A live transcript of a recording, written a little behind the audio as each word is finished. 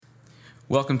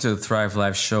Welcome to the Thrive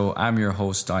Life Show. I'm your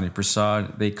host, Donnie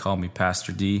Prasad. They call me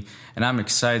Pastor D, and I'm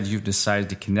excited you've decided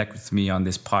to connect with me on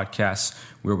this podcast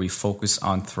where we focus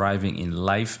on thriving in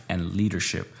life and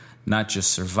leadership, not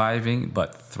just surviving,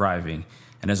 but thriving.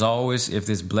 And as always, if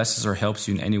this blesses or helps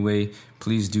you in any way,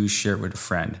 please do share it with a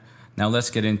friend. Now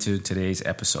let's get into today's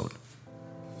episode.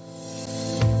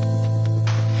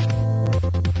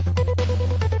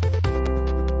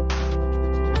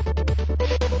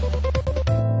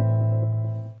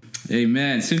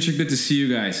 Amen. Sintra, good to see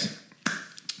you guys.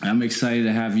 I'm excited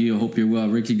to have you. I hope you're well.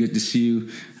 Ricky, good to see you.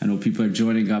 I know people are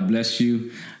joining. God bless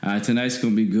you. Tonight's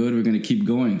going to be good. We're going to keep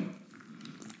going.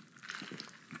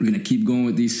 We're going to keep going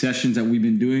with these sessions that we've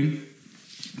been doing.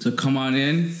 So come on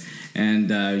in, and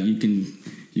you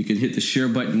can hit the share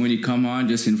button when you come on.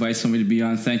 Just invite somebody to be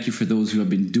on. Thank you for those who have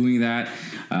been doing that.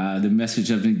 The message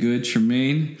has been good.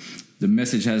 Tremaine, the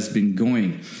message has been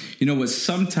going. You know what?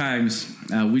 Sometimes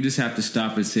we just have to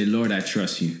stop and say, Lord, I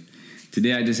trust you.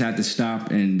 Today I just had to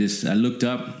stop and I looked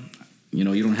up. You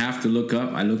know, you don't have to look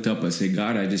up. I looked up and said,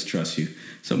 God, I just trust you.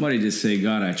 Somebody just say,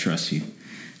 God, I trust you.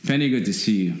 Penny, good to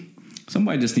see you.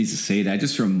 Somebody just needs to say that.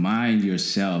 Just remind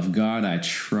yourself, God, I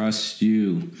trust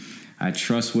you. I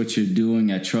trust what you're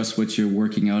doing. I trust what you're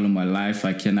working out in my life.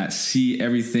 I cannot see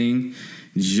everything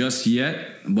just yet,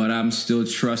 but I'm still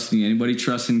trusting. Anybody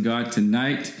trusting God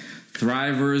tonight?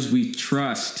 Thrivers, we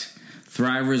trust.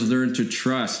 Thrivers learn to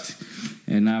trust.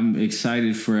 And I'm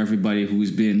excited for everybody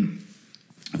who's been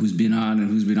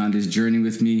on this journey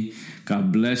with me.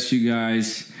 God bless you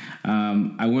guys.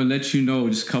 I want to let you know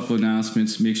just a couple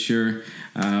announcements. Make sure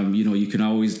you can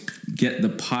always get the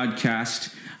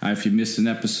podcast if you missed an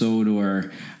episode,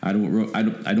 or I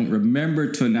don't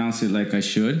remember to announce it like I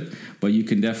should, but you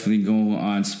can definitely go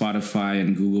on Spotify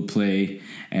and Google Play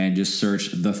and just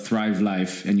search The Thrive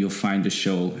Life, and you'll find the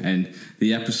show. And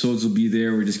the episodes will be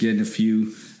there. We're just getting a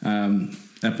few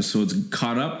episodes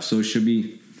caught up, so it should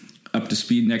be up to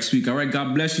speed next week. All right,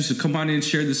 God bless you. So come on in and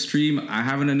share the stream. I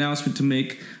have an announcement to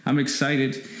make. I'm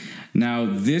excited. Now,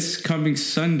 this coming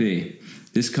Sunday,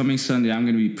 I'm going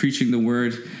to be preaching the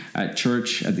word at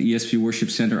church at the ESP Worship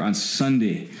Center on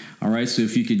Sunday. All right, so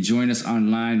if you could join us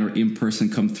online or in person,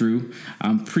 come through.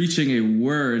 I'm preaching a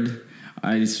word.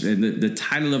 The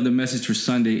title of the message for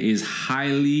Sunday is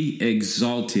Highly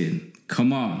Exalted.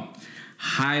 Come on.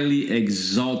 Highly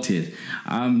exalted.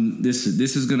 This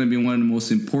is going to be one of the most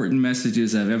important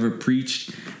messages I've ever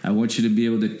preached. I want you to be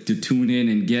able to tune in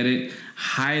and get it.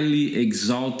 Highly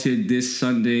exalted this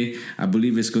Sunday. I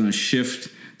believe it's going to shift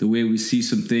the way we see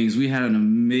some things. We had an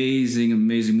amazing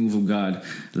move of God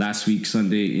last week,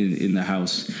 Sunday, in the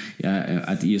house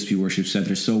at the ESP Worship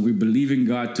Center. So we're believing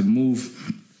God to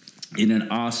move in an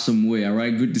awesome way. All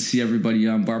right, good to see everybody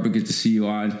on. Barbara, good to see you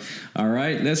on. All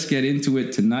right, let's get into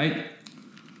it tonight.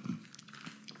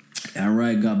 All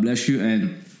right, God bless you,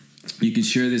 and you can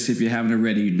share this if you haven't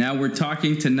already. Now we're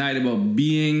talking tonight about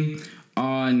being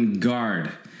on guard.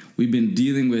 We've been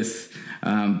dealing with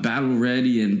Battle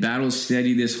Ready and Battle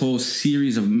Steady, this whole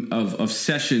series of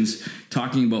sessions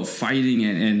talking about fighting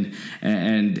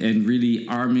and really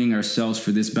arming ourselves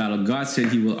for this battle. God said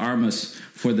he will arm us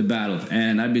for the battle,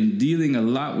 and I've been dealing a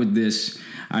lot with this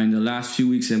in the last few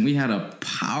weeks, and we had a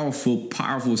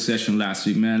powerful session last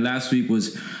week. Man, last week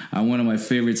was one of my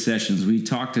favorite sessions. We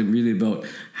talked really about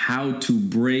how to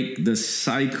break the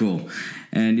cycle.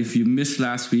 And if you missed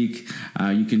last week,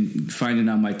 you can find it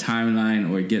on my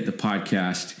timeline or get the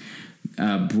podcast.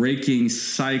 Breaking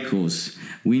cycles.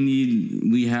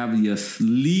 We have the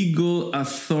legal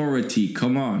authority,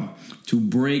 come on, to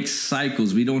break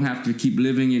cycles. We don't have to keep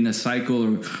living in a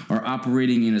cycle or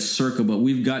operating in a circle, but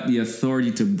we've got the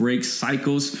authority to break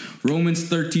cycles. Romans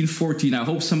 13:14. I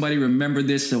hope somebody remembered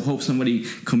this. I hope somebody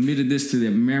committed this to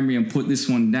their memory and put this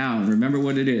one down. Remember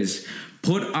what it is.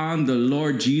 Put on the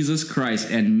Lord Jesus Christ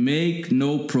and make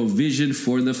no provision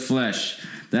for the flesh.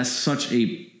 That's such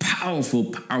a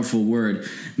powerful word.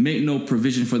 Make no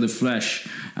provision for the flesh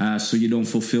so you don't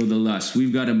fulfill the lust.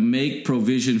 We've got to make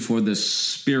provision for the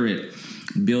spirit.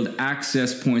 Build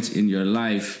access points in your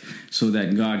life so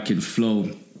that God can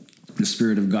flow. The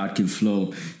Spirit of God can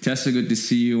flow. Tessa, good to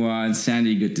see you on.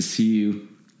 Sandy, good to see you.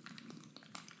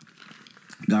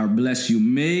 God bless you.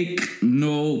 Make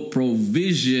no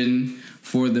provision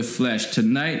for the flesh.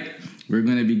 Tonight, we're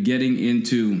going to be getting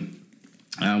into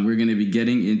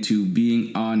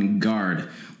being on guard.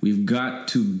 We've got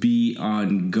to be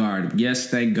on guard. Yes,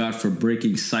 thank God for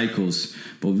breaking cycles,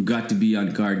 but we've got to be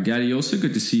on guard. Gaddy, also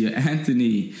good to see you.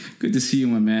 Anthony, good to see you,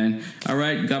 my man. All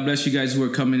right, God bless you guys who are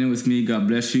coming in with me. God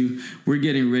bless you. We're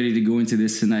getting ready to go into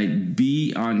this tonight.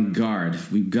 Be on guard.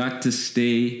 We've got to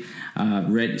stay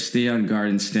Stay on guard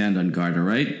and stand on guard, all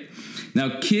right?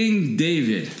 Now, King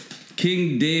David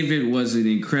was an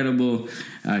incredible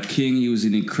king. He was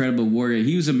an incredible warrior.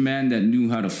 He was a man that knew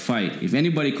how to fight. If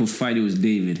anybody could fight, it was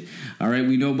David. All right,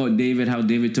 we know about David, how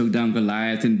David took down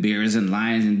Goliath and bears and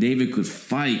lions, and David could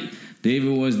fight.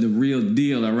 David was the real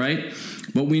deal, all right?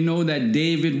 But we know that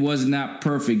David was not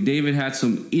perfect. David had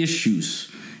some issues,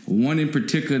 one in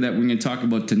particular that we're going to talk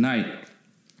about tonight.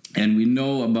 And we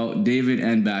know about David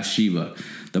and Bathsheba.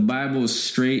 The Bible is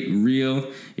straight, real.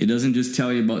 It doesn't just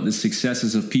tell you about the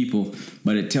successes of people,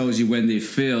 but it tells you when they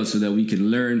fail so that we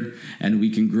can learn and we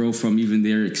can grow from even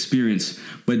their experience.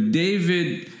 But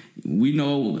David, we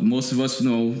know, most of us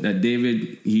know that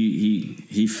David,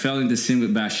 he fell into sin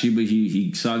with Bathsheba.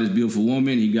 He saw this beautiful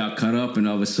woman. He got caught up, and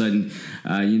all of a sudden,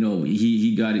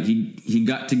 he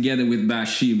got together with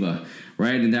Bathsheba.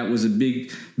 Right, and that was a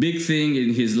big thing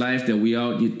in his life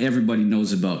that everybody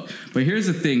knows about. But here's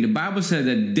the thing: the Bible said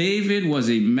that David was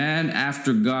a man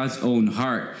after God's own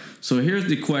heart. So here's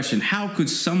the question: how could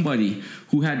somebody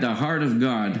who had the heart of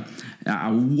God,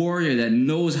 a warrior that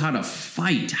knows how to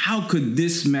fight, how could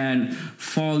this man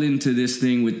fall into this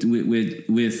thing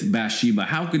with Bathsheba?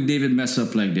 How could David mess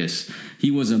up like this?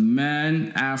 He was a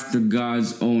man after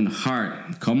God's own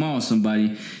heart. Come on,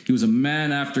 somebody! He was a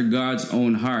man after God's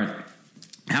own heart.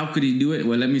 How could he do it?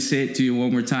 Well, let me say it to you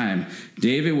one more time.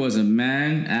 David was a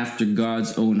man after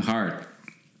God's own heart.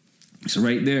 It's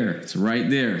right there. It's right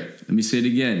there. Let me say it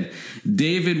again.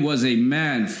 David was a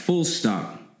man, full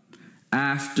stop,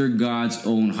 after God's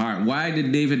own heart. Why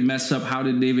did David mess up? How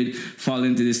did David fall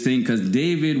into this thing? Because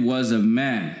David was a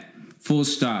man, full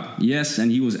stop. Yes,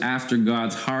 and he was after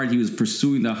God's heart. He was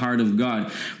pursuing the heart of God.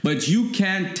 But you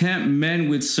can't tempt men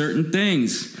with certain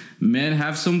things. Men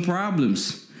have some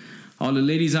problems. All the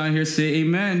ladies out here say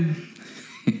amen.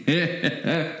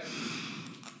 We're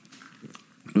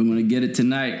going to get it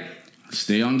tonight.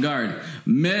 Stay on guard.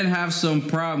 Men have some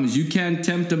problems. You can't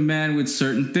tempt a man with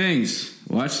certain things.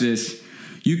 Watch this.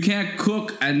 You can't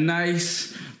cook a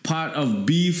nice pot of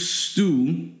beef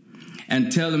stew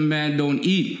and tell a man don't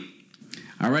eat.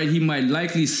 All right, he might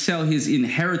likely sell his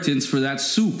inheritance for that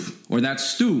soup or that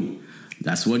stew.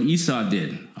 That's what Esau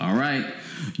did. All right.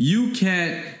 You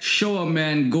can't show a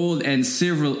man gold and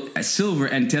silver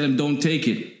and tell him don't take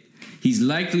it. He's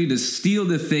likely to steal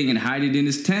the thing and hide it in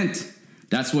his tent.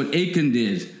 That's what Achan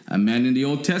did, a man in the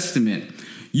Old Testament.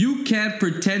 You can't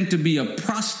pretend to be a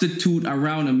prostitute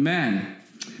around a man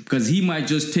because he might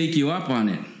just take you up on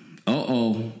it.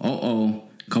 Uh-oh.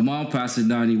 Come on, Pastor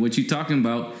Donnie, what you talking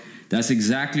about? That's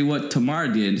exactly what Tamar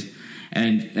did.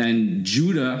 And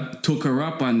Judah took her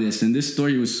up on this. And this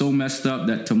story was so messed up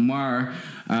that Tamar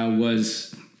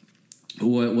was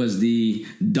the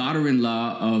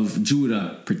daughter-in-law of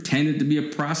Judah, pretended to be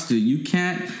a prostitute. You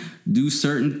can't do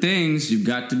certain things. You've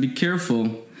got to be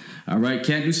careful. All right?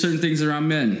 Can't do certain things around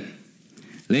men.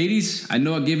 Ladies, I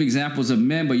know I give examples of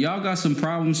men, but y'all got some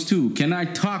problems too. Can I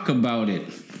talk about it?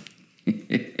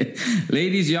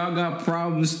 Ladies, y'all got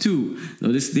problems too.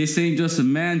 No, this ain't just a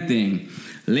man thing.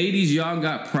 Ladies, y'all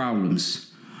got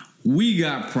problems. We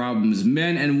got problems.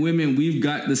 Men and women, we've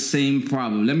got the same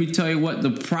problem. Let me tell you what the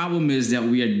problem is that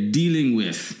we are dealing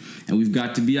with. And we've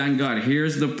got to be on guard.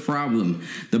 Here's the problem.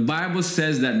 The Bible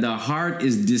says that the heart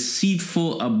is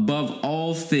deceitful above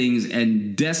all things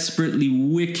and desperately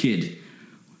wicked.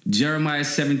 Jeremiah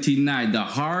 17:9. The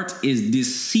heart is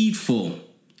deceitful.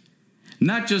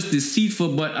 Not just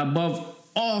deceitful, but above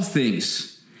all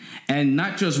things. And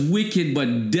not just wicked,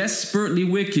 but desperately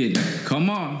wicked. Come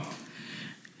on.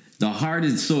 The heart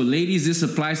is, so ladies, this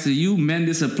applies to you. Men,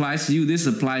 this applies to you. This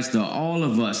applies to all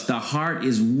of us. The heart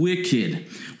is wicked.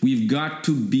 We've got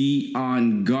to be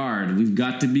on guard. We've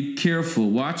got to be careful.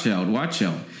 Watch out. Watch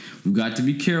out. We've got to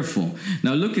be careful.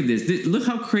 Now look at this. Look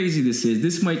how crazy this is.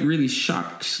 This might really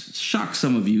shock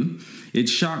some of you. It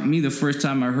shocked me the first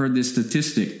time I heard this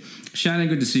statistic. Shannon,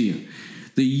 good to see you.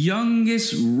 The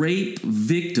youngest rape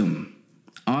victim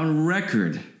on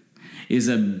record is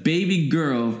a baby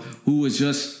girl who was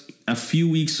just a few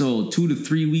weeks old, 2 to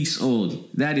 3 weeks old.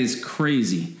 That is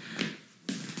crazy.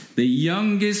 The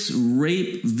youngest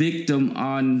rape victim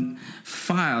on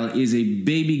file is a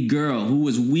baby girl who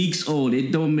was weeks old.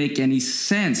 It don't make any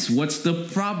sense. What's the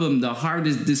problem? The heart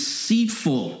is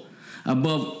deceitful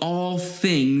above all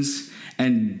things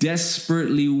and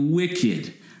desperately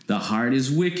wicked. The heart is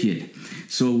wicked.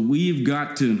 So we've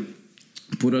got to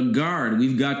put a guard.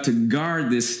 We've got to guard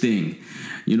this thing.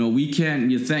 We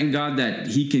can't, thank God that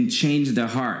he can change the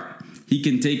heart. He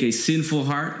can take a sinful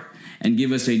heart and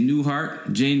give us a new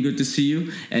heart. Jane, good to see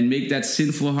you. And make that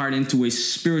sinful heart into a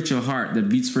spiritual heart that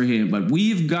beats for him. But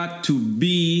we've got to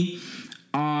be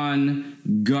on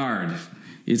guard.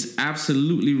 It's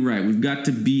absolutely right. We've got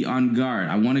to be on guard.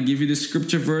 I want to give you the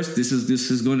scripture verse. This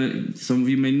is going to, some of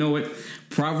you may know it.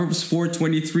 Proverbs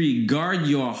 4:23. Guard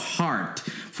your heart,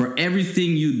 for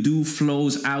everything you do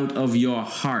flows out of your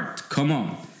heart. Come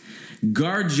on.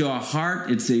 Guard your heart.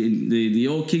 The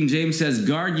old King James says,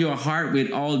 guard your heart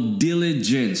with all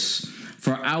diligence,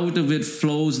 for out of it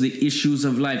flows the issues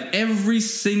of life. Every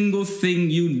single thing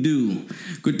you do,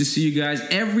 good to see you guys,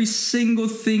 every single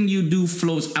thing you do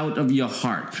flows out of your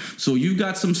heart. So you've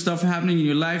got some stuff happening in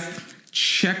your life,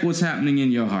 check what's happening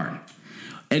in your heart.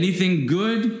 Anything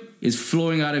good is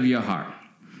flowing out of your heart.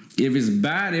 If it's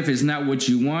bad, if it's not what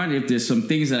you want, if there's some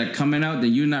things that are coming out that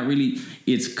you're not really,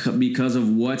 it's because of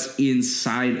what's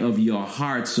inside of your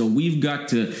heart. So we've got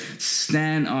to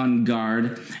stand on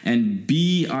guard and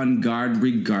be on guard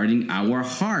regarding our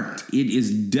heart. It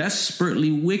is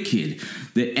desperately wicked.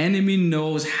 The enemy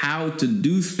knows how to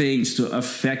do things to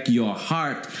affect your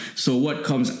heart. So what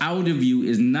comes out of you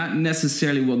is not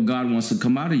necessarily what God wants to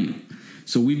come out of you.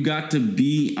 So we've got to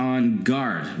be on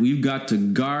guard. We've got to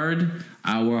guard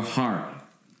our heart.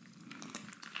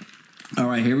 All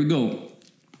right, here we go.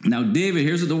 Now, David,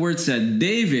 here's what the word said.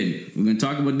 David, we're going to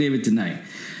talk about David tonight.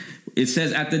 It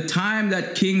says, at the time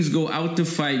that kings go out to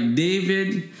fight,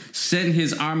 David sent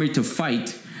his army to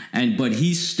fight, but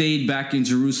he stayed back in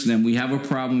Jerusalem. We have a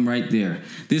problem right there.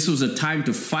 This was a time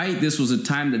to fight. This was a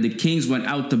time that the kings went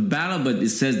out to battle, but it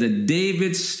says that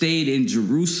David stayed in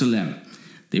Jerusalem.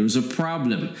 There was a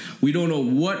problem. We don't know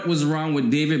what was wrong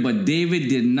with David, but David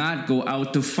did not go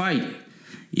out to fight.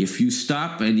 If you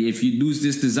stop and if you lose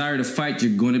this desire to fight,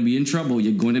 you're going to be in trouble.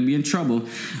 You're going to be in trouble.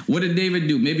 What did David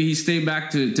do? Maybe he stayed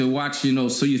back to watch,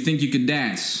 so you think you could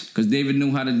dance, because David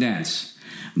knew how to dance.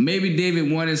 Maybe David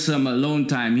wanted some alone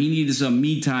time. He needed some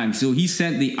me time. So he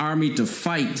sent the army to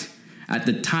fight at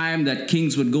the time that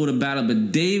kings would go to battle.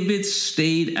 But David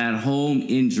stayed at home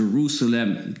in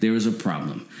Jerusalem. There is a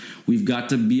problem. We've got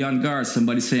to be on guard.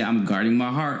 Somebody say, I'm guarding my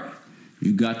heart.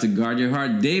 You've got to guard your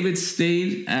heart. David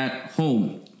stayed at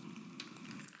home.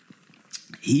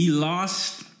 He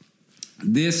lost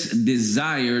this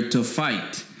desire to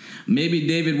fight. Maybe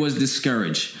David was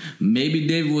discouraged. Maybe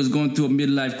David was going through a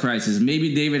midlife crisis.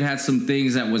 Maybe David had some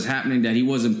things that was happening that he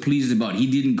wasn't pleased about. He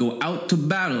didn't go out to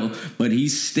battle, but he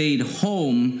stayed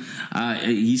home.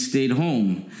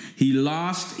 He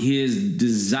lost his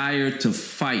desire to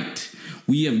fight.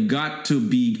 We have got to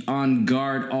be on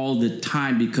guard all the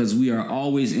time, because we are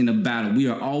always in a battle.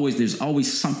 There's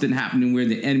always something happening where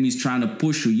the enemy's trying to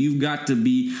push you. You've got to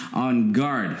be on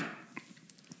guard.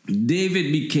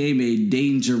 David became a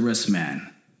dangerous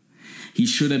man. He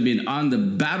should have been on the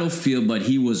battlefield, but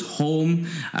he was home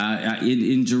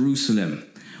in Jerusalem.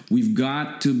 We've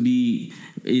got to be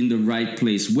in the right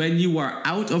place. When you are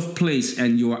out of place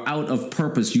and you are out of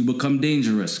purpose, you become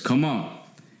dangerous. Come on.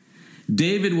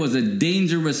 David was a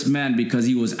dangerous man because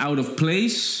he was out of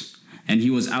place and he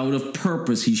was out of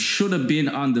purpose. He should have been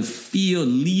on the field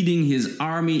leading his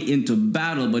army into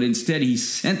battle, but instead he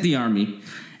sent the army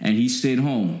and he stayed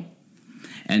home.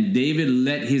 And David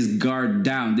let his guard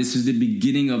down. This is the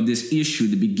beginning of this issue,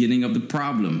 the beginning of the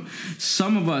problem.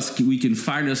 Some of us, we can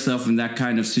find ourselves in that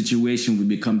kind of situation. We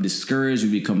become discouraged. We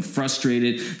become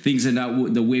frustrated. Things are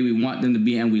not the way we want them to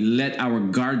be, and we let our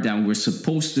guard down. We're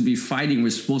supposed to be fighting.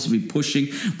 We're supposed to be pushing.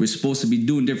 We're supposed to be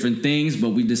doing different things, but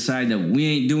we decide that we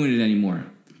ain't doing it anymore.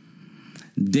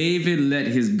 David let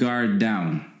his guard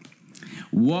down.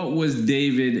 What was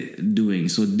David doing?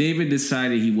 So David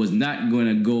decided he was not going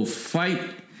to go fight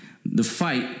the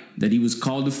fight that he was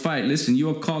called to fight. Listen, you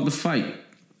are called to fight.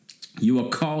 You are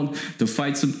called to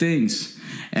fight some things.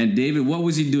 And David, what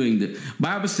was he doing? The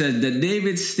Bible says that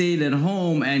David stayed at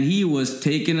home and he was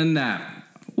taking a nap.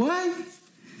 What?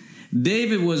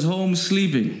 David was home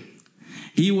sleeping.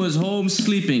 He was home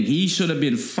sleeping. He should have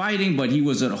been fighting, but he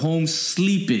was at home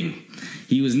sleeping.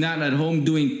 He was not at home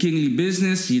doing kingly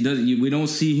business. We don't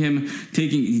see him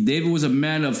taking. David was a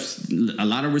man of a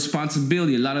lot of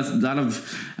responsibility. A lot of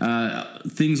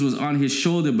things was on his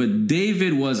shoulder. But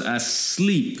David was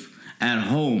asleep at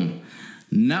home,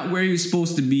 not where he was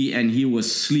supposed to be, and he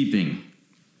was sleeping.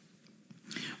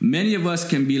 Many of us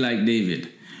can be like David.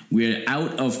 We're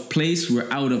out of place,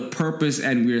 we're out of purpose,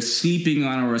 and we're sleeping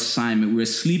on our assignment. We're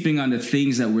sleeping on the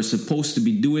things that we're supposed to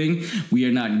be doing. We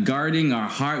are not guarding our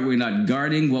heart. We're not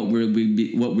guarding what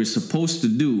we're supposed to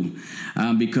do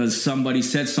because somebody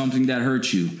said something that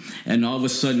hurt you. And all of a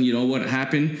sudden, you know what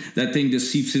happened? That thing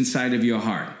just seeps inside of your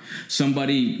heart.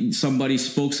 Somebody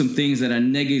spoke some things that are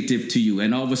negative to you,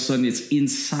 and all of a sudden it's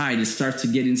inside. It starts to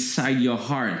get inside your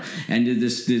heart, and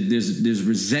there's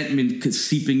resentment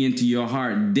seeping into your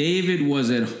heart. David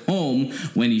was at home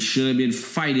when he should have been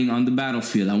fighting on the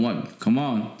battlefield. Come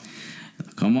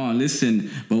on,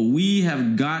 listen. But we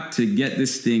have got to get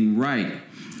this thing right.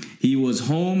 He was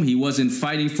home. He wasn't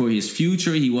fighting for his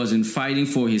future. He wasn't fighting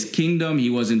for his kingdom.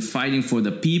 He wasn't fighting for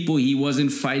the people. He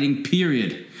wasn't fighting,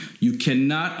 period. You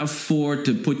cannot afford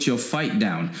to put your fight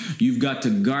down. You've got to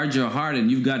guard your heart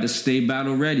and you've got to stay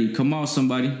battle ready. Come on,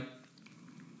 somebody.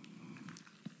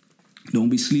 Don't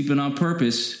be sleeping on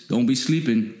purpose. Don't be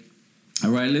sleeping. All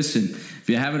right, listen. If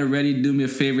you haven't already, do me a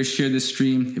favor, share this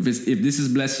stream. If this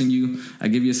is blessing you, I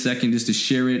give you a second just to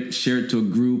share it to a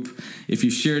group. If you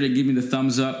shared it, give me the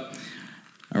thumbs up.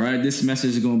 All right, this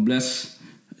message is going to bless.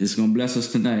 It's going to bless us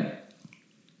tonight.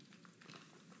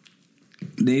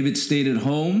 David stayed at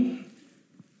home.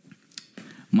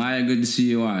 Maya, good to see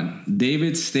you on.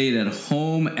 David stayed at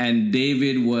home and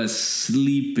David was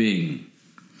sleeping.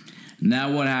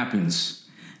 Now what happens?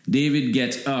 David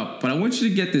gets up. But I want you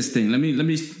to get this thing. Let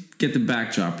me get the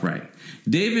backdrop right.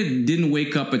 David didn't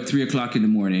wake up at 3 o'clock in the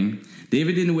morning.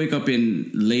 David didn't wake up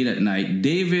in late at night.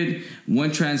 David,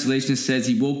 one translation says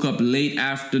he woke up late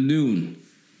afternoon.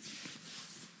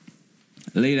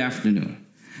 Late afternoon.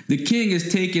 The king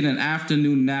is taking an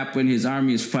afternoon nap when his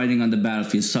army is fighting on the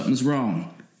battlefield. Something's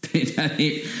wrong.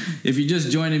 If you're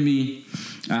just joining me,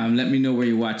 let me know where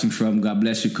you're watching from. God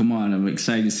bless you. Come on. I'm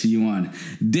excited to see you on.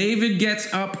 David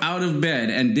gets up out of bed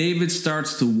and David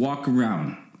starts to walk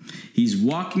around. He's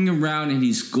walking around and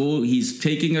he's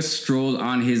taking a stroll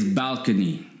on his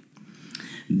balcony.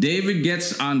 David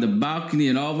gets on the balcony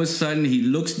and all of a sudden he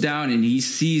looks down and he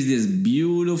sees this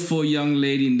beautiful young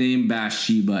lady named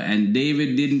Bathsheba. And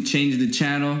David didn't change the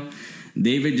channel.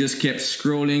 David just kept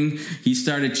scrolling. He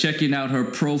started checking out her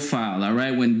profile. All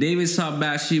right. When David saw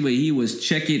Bathsheba, he was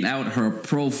checking out her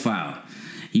profile.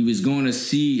 He was going to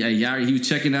see, he was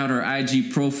checking out her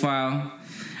IG profile.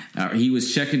 He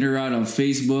was checking her out on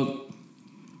Facebook.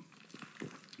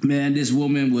 Man, this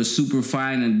woman was super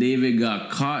fine and David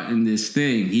got caught in this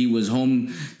thing. He was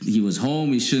home.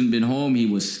 He shouldn't have been home. He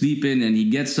was sleeping and he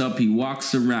gets up. He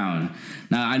walks around.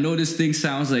 Now, I know this thing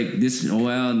sounds like this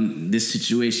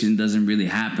situation doesn't really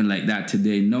happen like that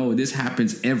today. No, this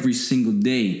happens every single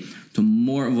day to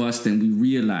more of us than we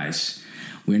realize.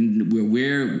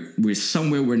 We're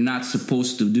somewhere we're not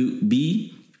supposed to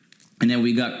be. And then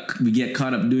we get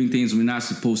caught up doing things we're not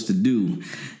supposed to do.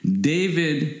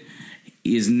 David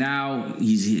is now,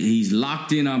 he's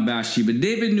locked in on Bathsheba.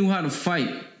 David knew how to fight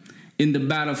in the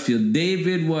battlefield.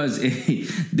 David was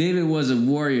a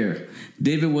warrior.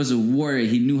 David was a warrior.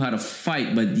 He knew how to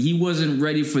fight, but he wasn't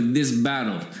ready for this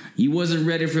battle. He wasn't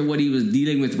ready for what he was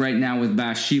dealing with right now with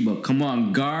Bathsheba. Come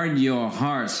on, guard your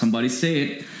heart. Somebody say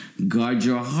it. Guard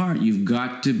your heart. You've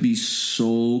got to be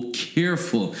so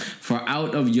careful, for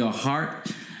out of your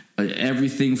heart,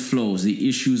 everything flows. The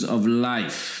issues of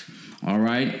life. All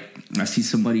right. I see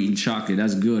somebody eating chocolate.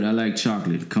 That's good. I like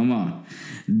chocolate. Come on.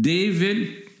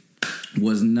 David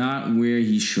was not where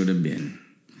he should have been.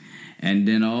 And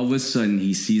then all of a sudden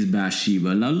he sees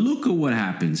Bathsheba. Now look at what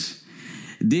happens.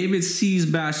 David sees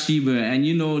Bathsheba, and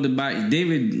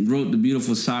David wrote the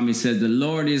beautiful psalm. He says, "The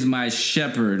Lord is my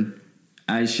shepherd,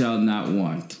 I shall not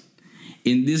want."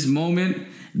 In this moment,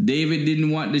 David didn't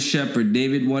want the shepherd.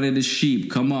 David wanted the sheep.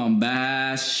 Come on,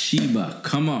 Bathsheba.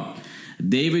 Come on.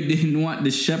 David didn't want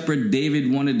the shepherd.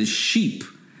 David wanted the sheep.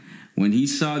 When he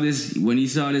saw this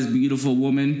beautiful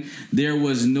woman, there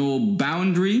was no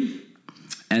boundary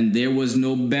and there was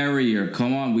no barrier.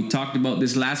 Come on, we talked about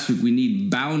this last week. We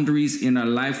need boundaries in our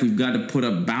life. We've got to put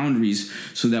up boundaries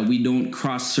so that we don't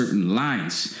cross certain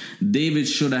lines. David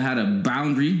should have had a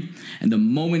boundary, and the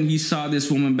moment he saw this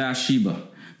woman Bathsheba,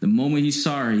 the moment he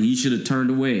saw her, he should have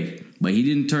turned away. But he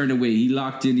didn't turn away. He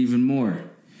locked in even more.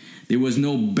 There was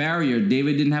no barrier.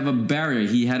 David didn't have a barrier.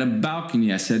 He had a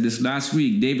balcony. I said this last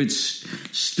week. David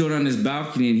stood on his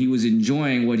balcony and he was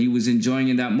enjoying what he was enjoying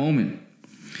in that moment.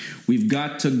 We've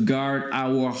got to guard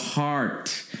our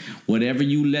heart. Whatever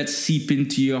you let seep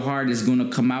into your heart is going to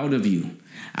come out of you.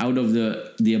 Out of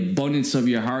the abundance of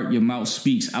your heart, your mouth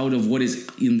speaks. Out of what is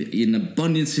in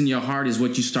abundance in your heart is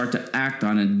what you start to act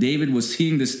on. And David was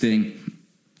seeing this thing,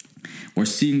 or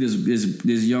seeing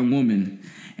this young woman.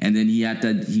 And then he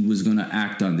was going to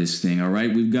act on this thing, all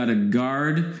right? We've got to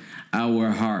guard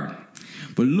our heart.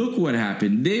 But look what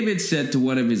happened. David said to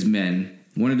one of his men,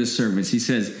 one of the servants, he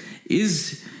said,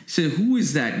 who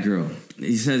is that girl?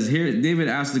 He says, here, David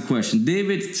asked the question.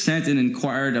 David sent and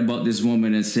inquired about this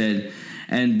woman and said,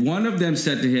 and one of them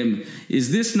said to him,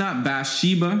 is this not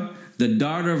Bathsheba, the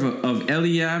daughter of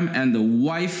Eliam and the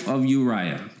wife of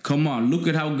Uriah. Come on, look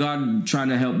at how God trying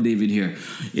to help David here.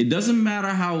 It doesn't matter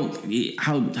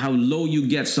how low you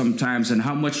get sometimes and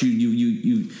how much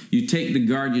you take the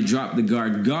guard, you drop the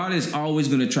guard. God is always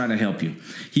going to try to help you.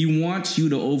 He wants you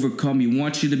to overcome. He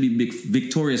wants you to be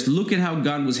victorious. Look at how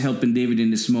God was helping David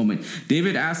in this moment.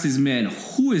 David asked his men,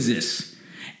 "Who is this?"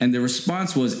 And the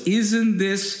response was, "Isn't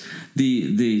this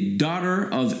the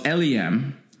daughter of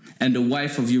Eliam and the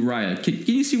wife of Uriah?" Can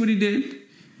you see what he did?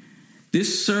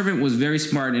 This servant was very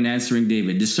smart in answering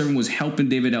David. This servant was helping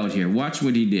David out here. Watch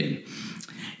what he did.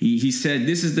 He said,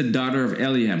 "This is the daughter of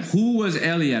Eliam." Who was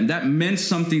Eliam? That meant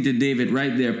something to David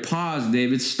right there. Pause,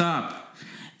 David. Stop.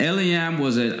 Eliam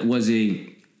was a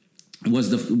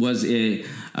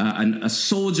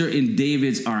soldier in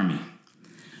David's army.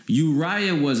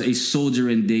 Uriah was a soldier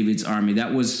in David's army.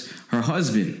 That was her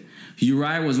husband.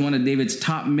 Uriah was one of David's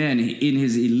top men in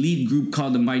his elite group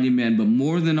called the Mighty Men. But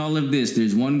more than all of this,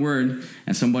 there's one word,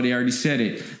 and somebody already said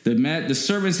it. The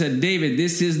servant said, "David,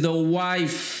 this is the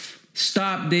wife."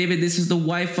 Stop, David. This is the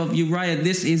wife of Uriah.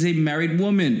 This is a married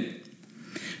woman.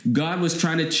 God was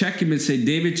trying to check him and say,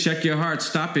 "David, check your heart.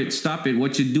 Stop it. Stop it.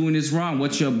 What you're doing is wrong.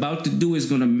 What you're about to do is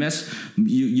going to mess.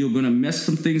 You're going to mess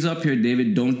some things up here,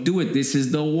 David. Don't do it. This is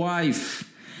the wife."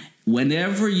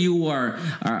 Whenever you are,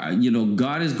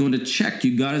 God is going to check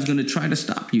you. God is going to try to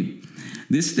stop you.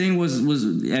 This thing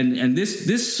and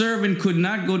this servant could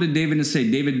not go to David and say,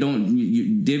 "David,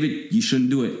 David, you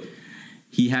shouldn't do it."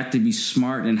 He had to be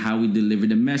smart in how he delivered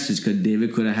the message, because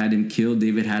David could have had him killed.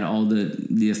 David had all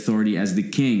the authority as the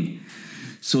king.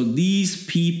 So these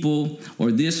people,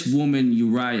 or this woman,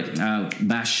 Uriah,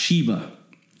 Bathsheba,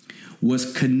 was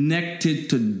connected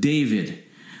to David.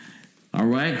 All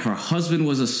right, her husband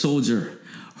was a soldier,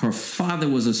 her father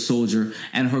was a soldier,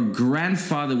 and her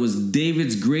grandfather was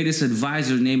David's greatest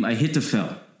advisor named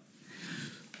Ahithophel.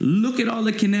 Look at all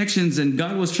the connections, and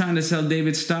God was trying to tell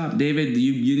David, "Stop, David,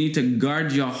 you need to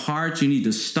guard your heart. You need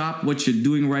to stop what you're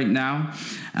doing right now."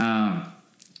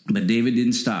 But David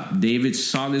didn't stop. David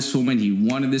saw this woman. He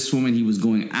wanted this woman. He was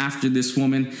going after this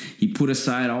woman. He put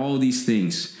aside all these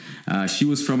things. She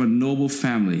was from a noble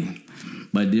family.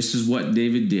 But this is what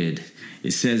David did.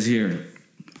 It says here,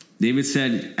 David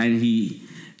said,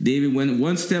 David went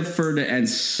one step further and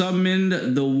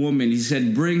summoned the woman. He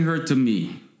said, "Bring her to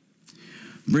me.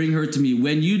 Bring her to me."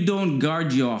 When you don't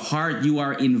guard your heart, you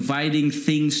are inviting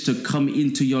things to come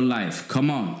into your life.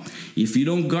 Come on. If you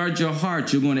don't guard your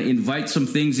heart, you're going to invite some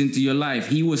things into your life.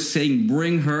 He was saying,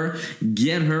 bring her,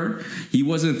 get her. He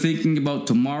wasn't thinking about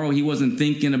tomorrow. He wasn't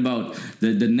thinking about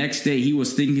the next day. He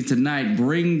was thinking tonight,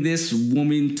 bring this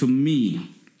woman to me.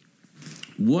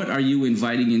 What are you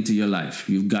inviting into your life?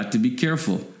 You've got to be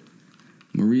careful.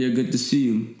 Maria, good to see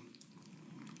you.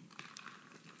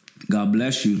 God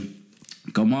bless you.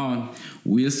 Come on.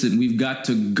 Listen, we've got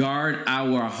to guard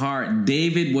our heart.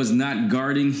 David was not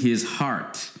guarding his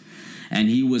heart, and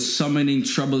he was summoning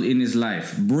trouble in his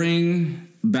life. Bring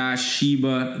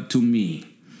Bathsheba to me.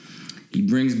 He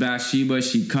brings Bathsheba.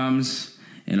 She comes,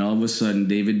 and all of a sudden,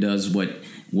 David does what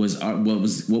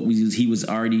he was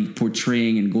already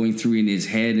portraying and going through in his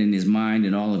head and his mind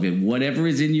and all of it. Whatever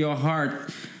is in your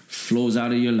heart flows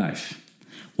out of your life.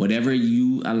 Whatever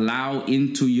you allow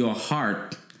into your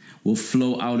heart will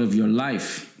flow out of your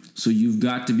life. So you've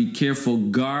got to be careful.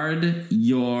 Guard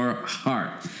your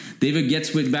heart. David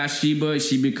gets with Bathsheba.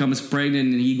 She becomes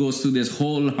pregnant, and he goes through this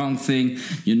whole long thing.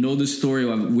 You know the story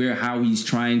of how he's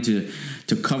trying to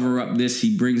cover up this.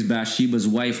 He brings Bathsheba's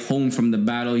wife home from the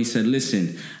battle. He said,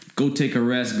 "Listen, go take a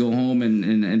rest, go home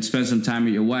and spend some time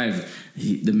with your wife."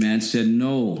 The man said,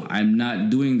 "No, I'm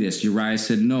not doing this." Uriah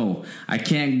said, "No, I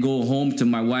can't go home to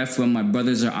my wife when my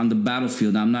brothers are on the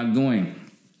battlefield. I'm not going."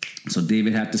 So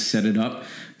David had to set it up.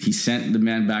 He sent the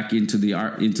man back into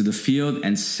the field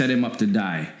and set him up to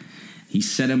die. He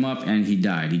set him up and he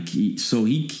died.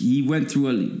 He went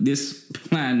through this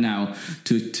plan now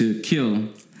to kill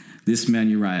this man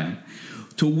Uriah.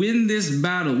 To win this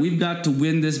battle, we've got to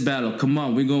win this battle. Come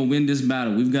on, we're going to win this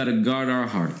battle. We've got to guard our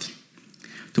heart.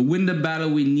 To win the battle,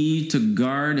 we need to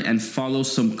guard and follow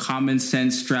some common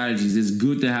sense strategies. It's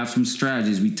good to have some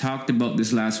strategies. We talked about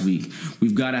this last week.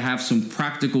 We've got to have some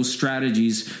practical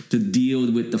strategies to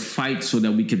deal with the fight so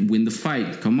that we can win the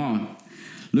fight. Come on.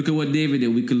 Look at what David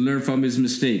did. We can learn from his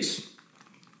mistakes.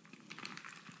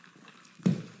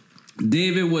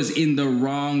 David was in the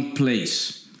wrong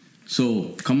place.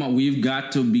 So, come on, we've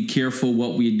got to be careful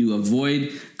what we do.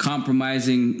 Avoid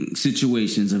compromising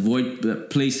situations. Avoid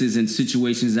places and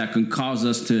situations that can cause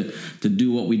us to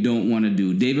do what we don't want to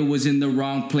do. David was in the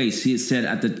wrong place. He said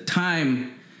at the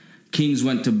time Kings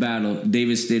went to battle.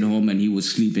 David stayed home and he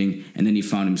was sleeping, and then he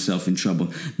found himself in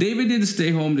trouble. David didn't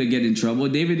stay home to get in trouble.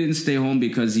 David didn't stay home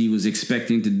because he was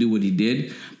expecting to do what he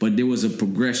did, but there was a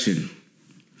progression.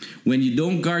 When you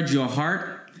don't guard your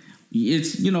heart,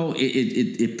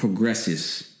 it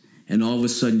progresses. And all of a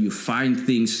sudden you find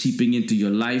things seeping into your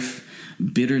life.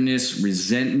 Bitterness,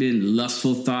 resentment,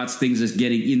 lustful thoughts, things that's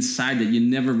getting inside that you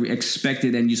never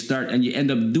expected, and you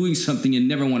end up doing something you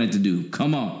never wanted to do.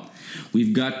 Come on.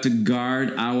 We've got to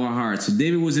guard our hearts. So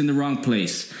David was in the wrong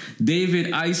place.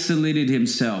 David isolated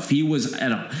himself. He was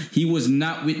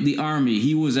not with the army.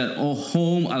 He was at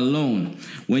home alone.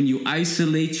 When you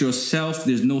isolate yourself,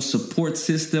 there's no support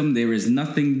system. There is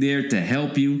nothing there to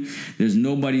help you. There's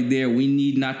nobody there. We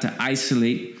need not to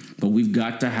isolate, but we've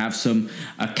got to have some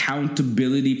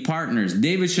accountability partners.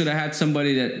 David should have had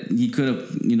somebody that he could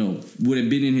have, would have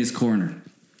been in his corner.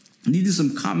 These are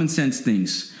some common sense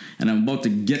things. And I'm about to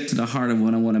get to the heart of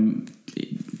what I want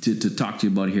to talk to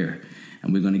you about here.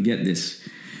 And we're going to get this.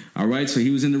 All right, so he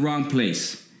was in the wrong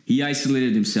place. He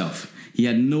isolated himself. He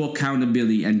had no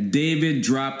accountability. And David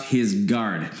dropped his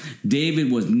guard.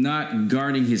 David was not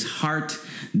guarding his heart.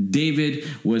 David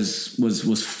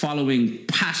was following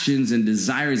passions and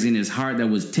desires in his heart that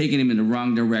was taking him in the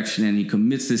wrong direction. And he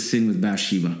commits this sin with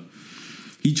Bathsheba.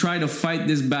 He tried to fight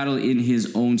this battle in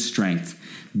his own strength.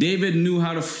 David knew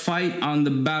how to fight on the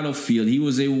battlefield. He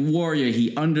was a warrior.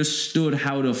 He understood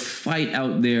how to fight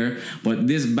out there. But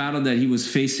this battle that he was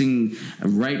facing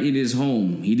right in his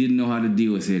home, he didn't know how to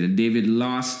deal with it. And David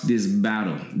lost this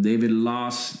battle. David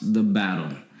lost the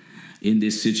battle in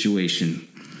this situation.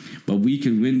 But we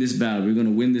can win this battle. We're going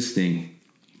to win this thing.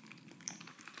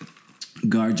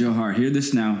 Guard your heart. Hear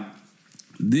this now.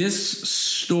 This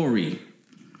story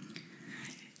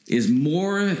is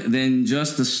more than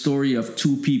just the story of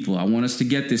two people. I want us to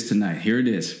get this tonight. Here it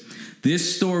is.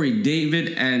 This story,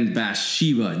 David and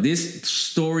Bathsheba, this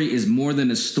story is more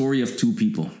than a story of two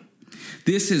people.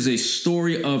 This is a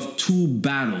story of two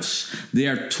battles.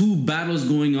 There are two battles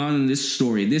going on in this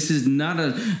story. This is not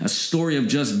a story of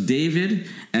just David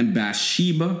and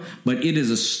Bathsheba, but it is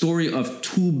a story of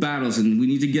two battles. And we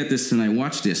need to get this tonight.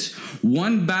 Watch this.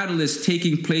 One battle is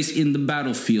taking place in the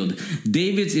battlefield.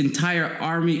 David's entire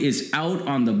army is out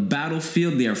on the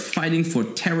battlefield. They are fighting for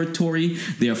territory.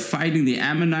 They are fighting the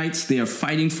Ammonites. They are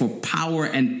fighting for power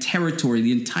and territory.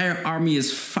 The entire army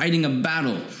is fighting a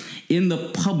battle. In the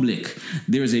public,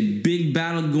 there's a big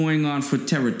battle going on for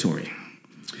territory.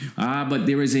 But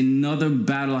there is another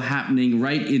battle happening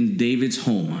right in David's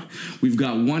home. We've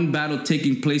got one battle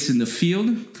taking place in the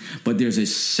field, but there's a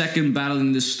second battle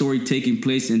in this story taking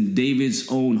place in David's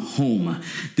own home.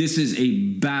 This is a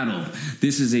battle.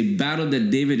 This is a battle that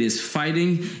David is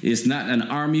fighting. It's not an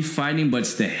army fighting, but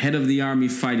it's the head of the army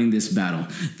fighting this battle.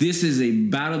 This is a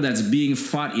battle that's being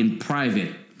fought in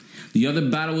private. The other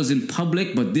battle was in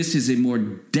public, but this is a more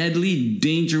deadly,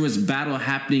 dangerous battle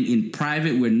happening in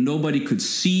private where nobody could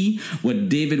see what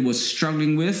David was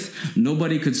struggling with.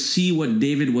 Nobody could see what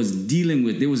David was dealing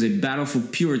with. There was a battle for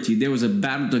purity. There was a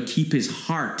battle to keep his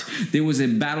heart. There was a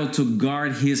battle to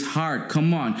guard his heart.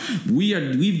 Come on.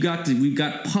 We've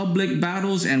got public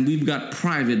battles and we've got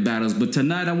private battles. But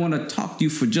tonight I want to talk to you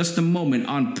for just a moment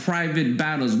on private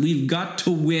battles. We've got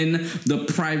to win the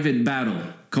private battle.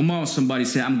 Come on, somebody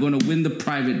say, I'm going to win the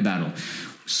private battle.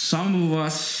 Some of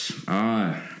us,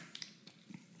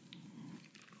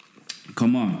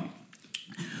 come on.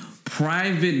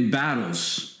 Private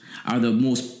battles are the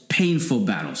most painful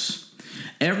battles.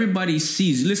 Everybody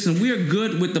sees. Listen, we are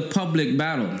good with the public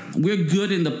battle. We're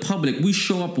good in the public. We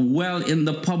show up well in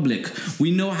the public. We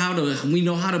know how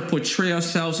to portray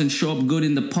ourselves and show up good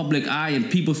in the public eye, and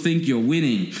people think you're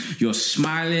winning. You're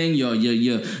smiling,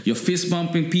 you're fist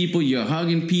bumping people, you're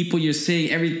hugging people, you're saying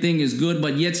everything is good,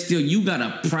 but yet still you got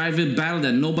a private battle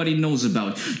that nobody knows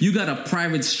about. You got a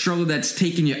private struggle that's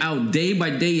taking you out. Day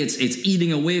by day, it's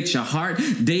eating away at your heart.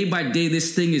 Day by day,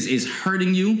 this thing is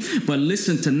hurting you. But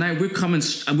listen, tonight we're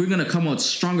going to come out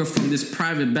stronger from this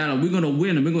private battle. We're going to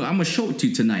win, and I'm going to show it to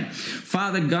you tonight.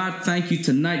 Father God, thank you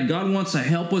tonight. God wants to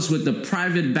help us with the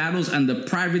private battles and the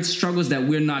private struggles that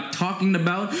we're not talking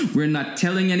about. We're not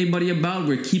telling anybody about.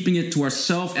 We're keeping it to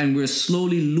ourselves, and we're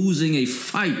slowly losing a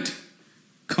fight.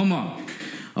 Come on.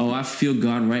 Oh, I feel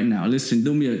God right now. Listen,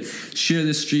 share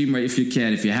this stream right if you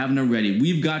can, if you haven't already.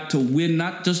 We've got to win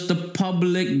not just the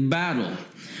public battle.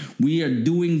 We are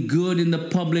doing good in the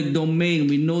public domain.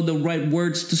 We know the right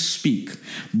words to speak.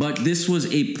 But this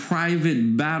was a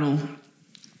private battle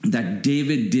that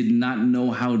David did not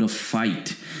know how to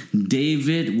fight.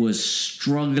 David was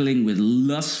struggling with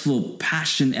lustful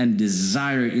passion and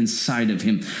desire inside of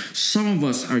him. Some of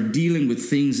us are dealing with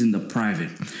things in the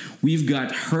private. We've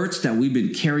got hurts that we've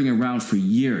been carrying around for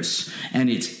years,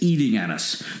 and it's eating at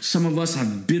us. Some of us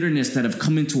have bitterness that have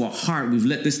come into our heart. We've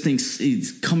let this thing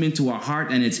come into our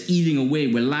heart, and it's eating away.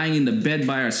 We're lying in the bed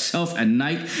by ourselves at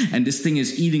night, and this thing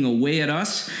is eating away at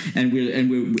us, and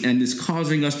it's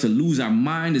causing us to lose our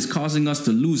mind. It's causing us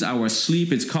to lose our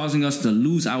sleep. It's causing us to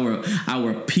lose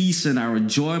our peace and our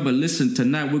joy. But listen,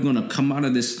 tonight we're going to come out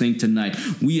of this thing tonight.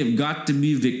 We have got to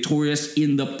be victorious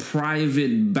in the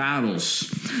private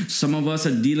battles. Some of us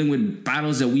are dealing with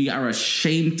battles that we are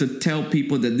ashamed to tell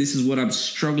people that this is what I'm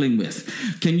struggling with.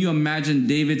 Can you imagine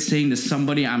David saying to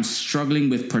somebody, I'm struggling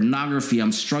with pornography.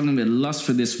 I'm struggling with lust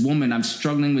for this woman. I'm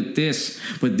struggling with this.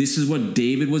 But this is what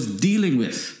David was dealing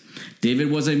with.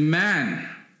 David was a man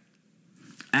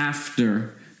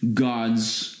after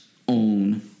God's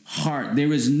own heart.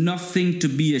 There is nothing to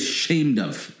be ashamed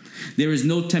of. There is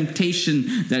no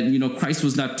temptation that, Christ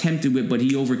was not tempted with, but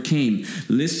he overcame.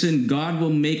 Listen, God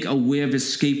will make a way of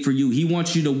escape for you. He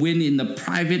wants you to win in the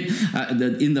private,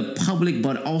 in the public,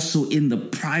 but also in the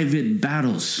private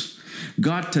battles.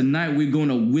 God, tonight we're going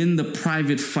to win the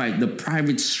private fight, the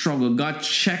private struggle. God,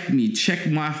 check me, check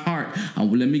my heart.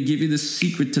 Let me give you the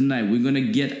secret tonight. We're going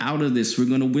to get out of this. We're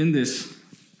going to win this.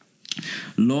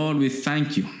 Lord, we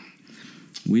thank you.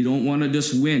 We don't want to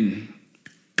just win.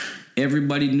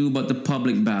 Everybody knew about the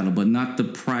public battle, but not the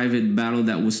private battle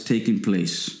that was taking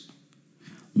place.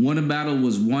 One battle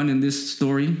was won in this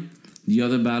story. The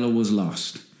other battle was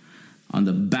lost. On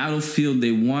the battlefield,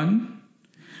 they won,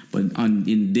 but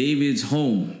in David's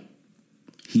home,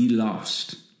 he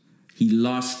lost. He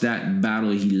lost that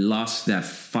battle. He lost that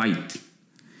fight.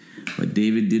 But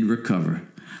David did recover.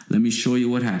 Let me show you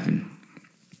what happened.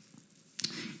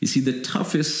 You see, the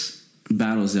toughest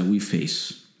battles that we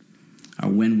face are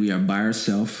when we are by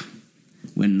ourselves,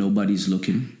 when nobody's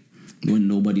looking, when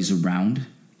nobody's around.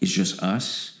 It's just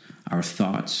us, our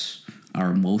thoughts, our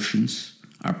emotions,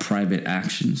 our private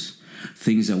actions,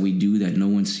 things that we do that no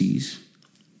one sees.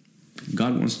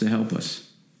 God wants to help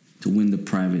us to win the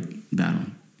private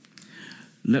battle.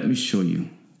 Let me show you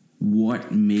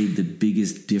what made the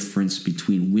biggest difference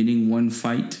between winning one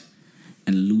fight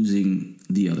and losing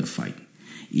the other fight.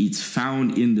 It's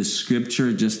found in the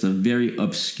scripture, just a very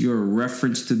obscure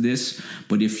reference to this.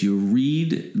 But if you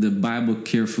read the Bible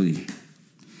carefully,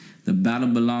 the battle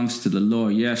belongs to the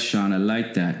Lord. Yes, Sean, I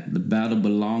like that. The battle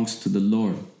belongs to the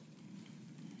Lord.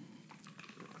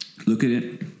 Look at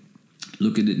it.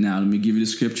 Look at it now. Let me give you the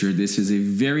scripture. This is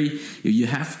you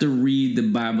have to read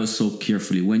the Bible so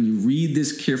carefully. When you read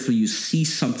this carefully, you see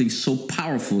something so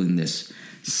powerful in this.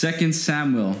 2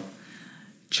 Samuel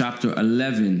chapter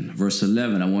 11, verse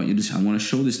 11. I want to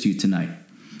show this to you tonight.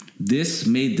 This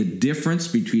made the difference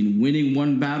between winning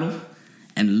one battle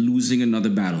and losing another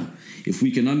battle. If we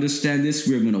can understand this,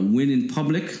 we're going to win in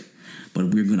public,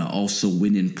 but we're going to also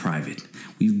win in private.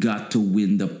 We've got to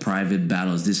win the private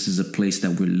battles. This is a place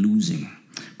that we're losing,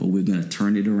 but we're going to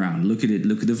turn it around. Look at it.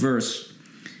 Look at the verse.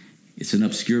 It's an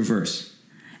obscure verse.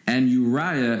 And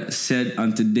Uriah said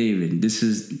unto David, this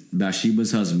is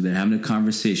Bathsheba's husband. They're having a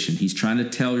conversation. He's trying to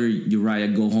tell Uriah,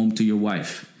 go home to your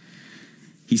wife.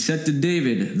 He said to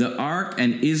David, the ark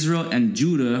and Israel and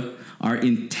Judah are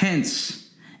in tents,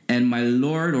 and my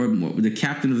lord, or the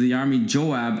captain of the army,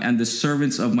 Joab, and the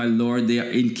servants of my lord, they are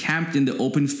encamped in the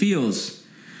open fields.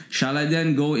 Shall I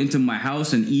then go into my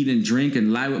house and eat and drink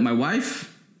and lie with my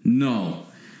wife? No,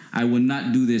 I will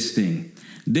not do this thing.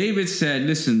 David said,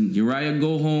 listen, Uriah,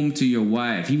 go home to your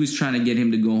wife. He was trying to get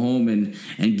him to go home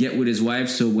and get with his wife,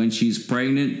 so when she's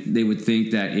pregnant, they would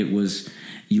think that it was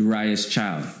Uriah's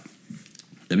child.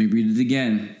 Let me read it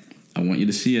again. I want you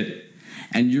to see it.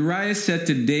 And Uriah said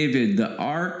to David, the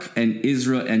ark and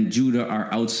Israel and Judah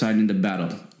are outside in the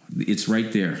battle. It's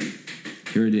right there.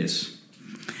 Here it is.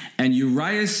 And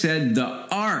Uriah said, the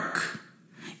ark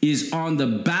is on the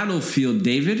battlefield,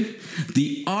 David.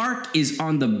 The ark is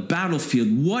on the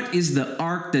battlefield. What is the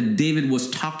ark that David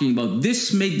was talking about?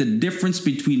 This made the difference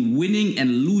between winning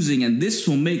and losing, and this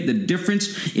will make the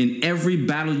difference in every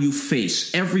battle you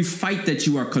face. Every fight that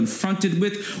you are confronted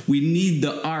with, we need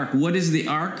the ark. What is the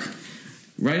ark?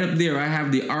 Right up there, I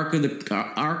have the Ark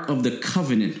of the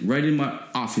Covenant right in my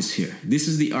office here. This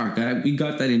is the ark. We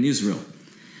got that in Israel.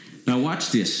 Now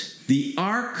watch this. The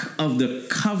Ark of the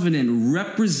Covenant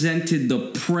represented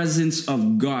the presence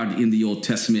of God in the Old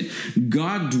Testament.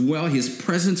 God dwelt, his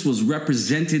presence was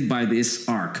represented by this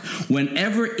ark.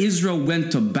 Whenever Israel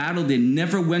went to battle, they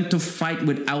never went to fight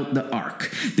without the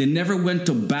ark. They never went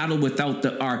to battle without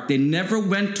the ark. They never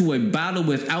went to a battle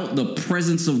without the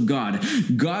presence of God.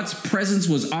 God's presence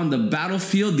was on the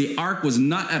battlefield. The ark was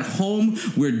not at home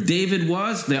where David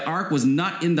was. The ark was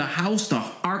not in the house. The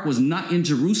ark ark was not in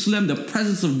Jerusalem. The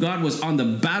presence of God was on the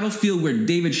battlefield where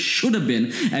David should have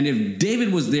been. And if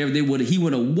David was there, he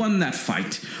would have won that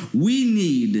fight. We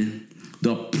need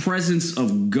the presence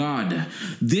of God.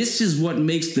 This is what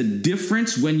makes the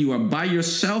difference. When you are by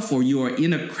yourself or you are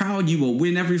in a crowd, you will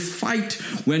win every fight.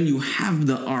 When you have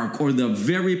the ark or the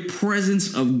very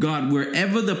presence of God,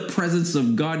 wherever the presence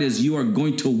of God is, you are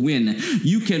going to win.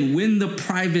 You can win the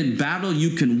private battle.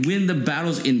 You can win the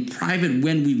battles in private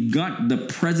when we've got the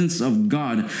presence of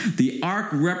God. The ark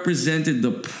represented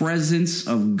the presence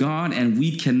of God, and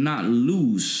we cannot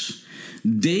lose.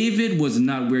 David was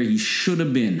not where he should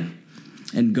have been,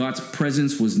 and God's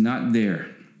presence was not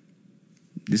there.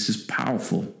 This is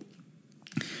powerful.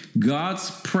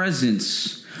 God's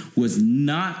presence was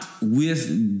not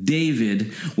with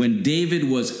David when David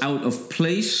was out of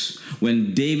place,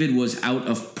 when David was out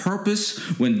of purpose,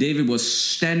 when David was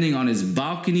standing on his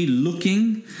balcony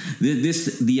looking.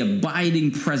 The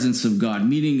abiding presence of God,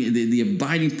 meaning the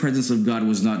abiding presence of God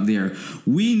was not there.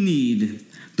 We need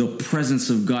the presence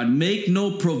of God. Make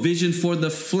no provision for the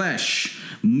flesh.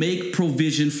 Make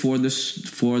provision for the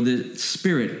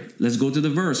spirit. Let's go to the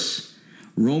verse.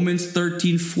 Romans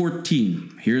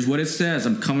 13:14. Here's what it says.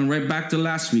 I'm coming right back to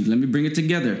last week. Let me bring it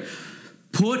together.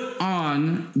 Put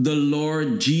on the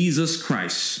Lord Jesus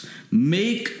Christ.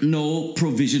 Make no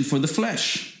provision for the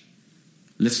flesh.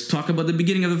 Let's talk about the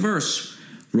beginning of the verse.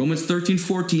 Romans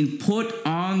 13:14, put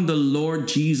on the Lord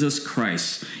Jesus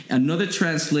Christ. Another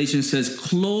translation says,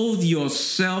 clothe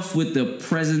yourself with the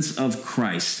presence of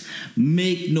Christ.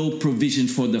 Make no provision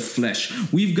for the flesh.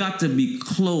 We've got to be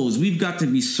clothed. We've got to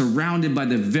be surrounded by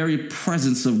the very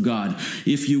presence of God.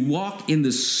 If you walk in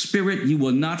the Spirit, you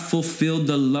will not fulfill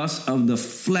the lust of the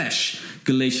flesh.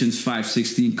 Galatians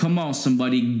 5:16. Come on,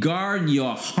 somebody. Guard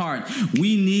your heart.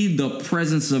 We need the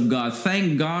presence of God.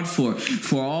 Thank God for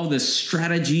all the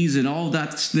strategies and all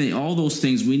those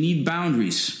things. We need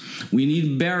boundaries. We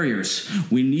need barriers.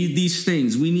 We need these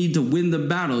things. We need to win the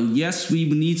battle. Yes, we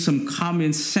need some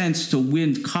common sense to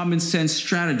win, common sense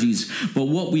strategies. But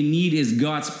what we need is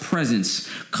God's presence.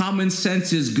 Common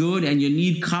sense is good, and you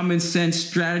need common sense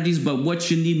strategies. But what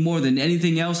you need more than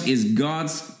anything else is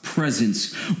God's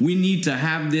presence. We need to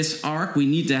have this ark. We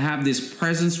need to have this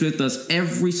presence with us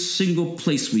every single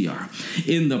place we are.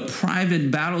 In the private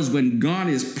battles, when God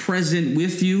is present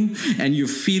with you and you're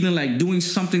feeling like doing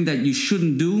something that you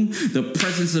shouldn't do, the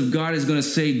presence of God is going to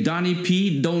say, Donnie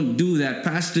P, don't do that.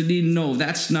 Pastor D, no,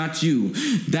 that's not you.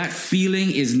 That feeling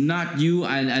is not you,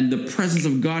 and the presence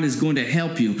of God is going to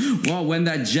help you. Well, when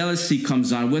that jealousy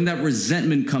comes on, when that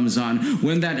resentment comes on,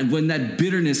 when that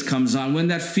bitterness comes on, when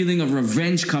that feeling of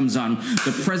revenge comes on,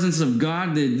 the presence of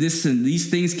God, these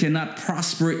things cannot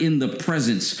prosper in the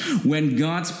presence. When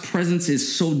God's presence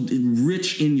is so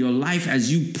rich in your life,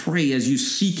 as you pray, as you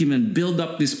seek Him and build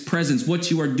up this presence, what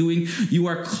you are doing, you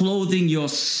are clothing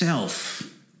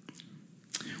yourself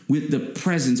with the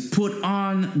presence. Put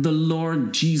on the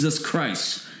Lord Jesus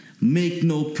Christ. Make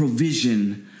no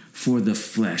provision for the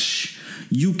flesh.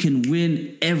 You can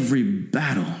win every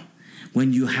battle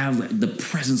when you have the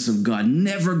presence of God.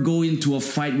 Never go into a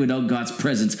fight without God's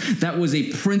presence. That was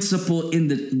a principle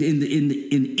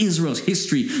in Israel's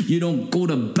history. You don't go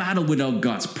to battle without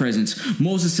God's presence.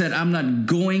 Moses said, I'm not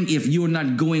going if you're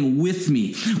not going with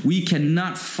me. We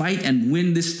cannot fight and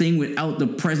win this thing without the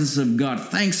presence of God.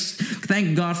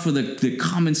 Thank God for the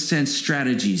common sense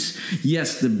strategies.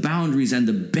 Yes, the boundaries and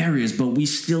the barriers, but we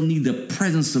still need the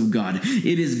presence of God.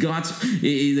 It is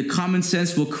the common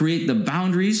sense will create the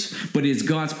boundaries, but it's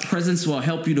God's presence will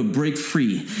help you to break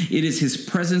free. It is His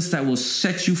presence that will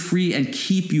set you free and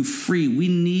keep you free. We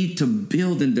need to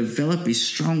build and develop a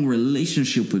strong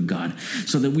relationship with God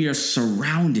so that we are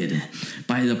surrounded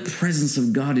by the presence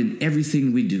of God in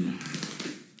everything we do.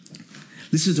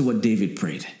 Listen to what David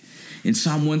prayed. In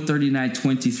Psalm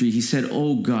 139:23, he said,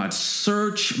 "O God,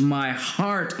 search my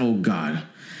heart, O God.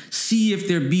 See if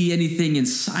there be anything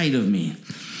inside of me,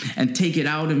 and take it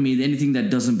out of me, anything that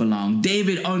doesn't belong."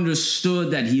 David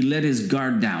understood that he let his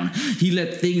guard down. He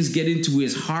let things get into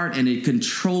his heart and it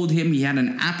controlled him. He had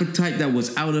an appetite that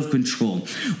was out of control.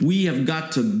 We have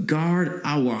got to guard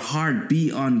our heart,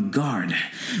 be on guard.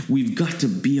 We've got to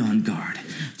be on guard.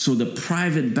 So the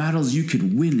private battles, you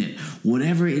could win it.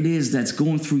 Whatever it is that's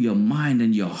going through your mind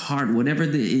and your heart, whatever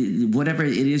it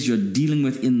is you're dealing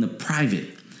with in the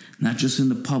private, not just in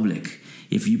the public,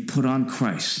 if you put on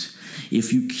Christ,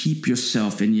 if you keep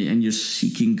yourself and you're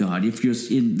seeking God, if you're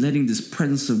letting this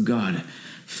presence of God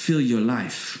fill your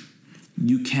life,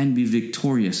 you can be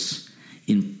victorious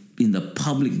in the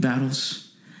public battles,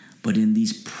 but in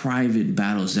these private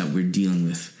battles that we're dealing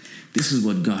with, This is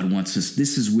what God wants us.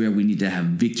 This is where we need to have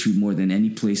victory more than any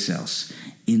place else.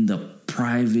 In the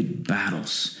private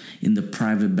battles. In the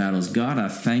private battles. God, I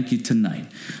thank you tonight.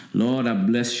 Lord, I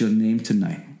bless your name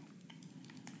tonight.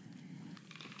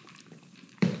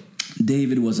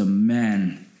 David was a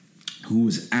man who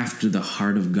was after the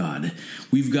heart of God.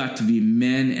 We've got to be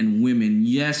men and women.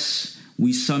 Yes,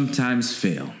 we sometimes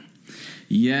fail.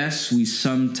 Yes, we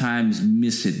sometimes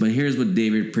miss it. But here's what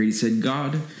David prayed. He said,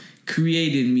 God,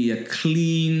 create in me a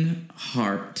clean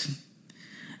heart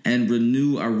and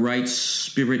renew a right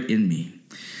spirit in me.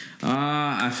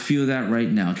 I feel that right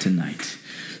now tonight.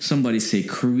 Somebody say,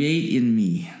 create in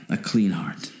me a clean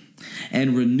heart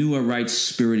and renew a right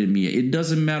spirit in me. It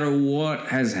doesn't matter what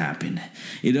has happened.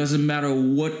 It doesn't matter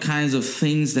what kinds of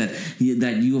things that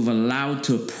you have allowed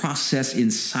to process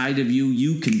inside of you.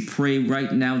 You can pray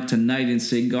right now tonight and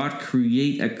say, God,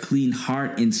 create a clean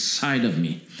heart inside of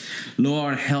me.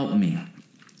 Lord, help me.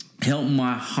 Help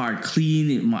my heart.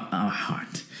 Clean my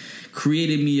heart. Create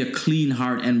in me a clean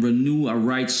heart and renew a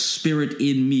right spirit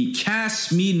in me.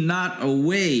 Cast me not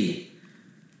away.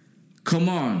 Come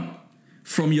on.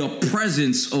 From your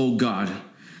presence, O God.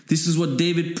 This is what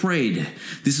David prayed.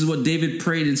 This is what David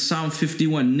prayed in Psalm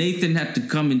 51. Nathan had to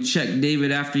come and check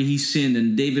David after he sinned,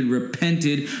 and David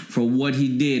repented for what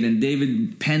he did. And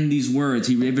David penned these words.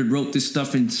 David wrote this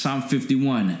stuff in Psalm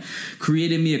 51.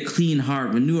 Create in me a clean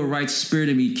heart, renew a right spirit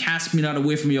in me, cast me not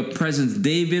away from your presence.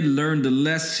 David learned a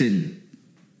lesson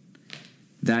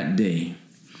that day.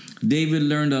 David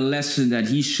learned a lesson that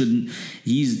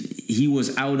he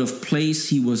was out of place.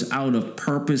 He was out of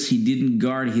purpose. He didn't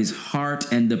guard his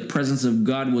heart, and the presence of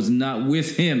God was not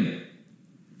with him.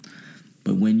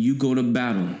 But when you go to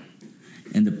battle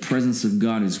and the presence of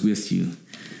God is with you,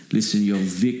 listen, your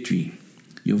victory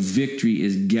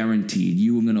is guaranteed.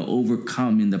 You are going to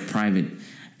overcome in the private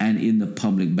and in the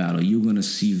public battle. You're going to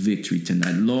see victory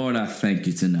tonight. Lord, I thank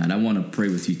you tonight. I want to pray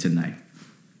with you tonight.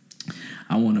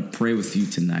 I want to pray with you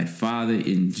tonight. Father,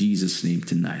 in Jesus' name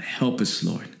tonight, help us,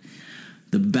 Lord.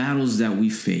 The battles that we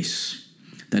face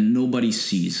that nobody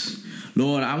sees.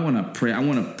 Lord, I want to pray. I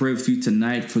want to pray with you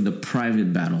tonight for the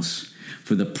private battles.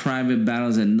 For the private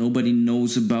battles that nobody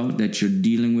knows about, that you're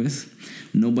dealing with.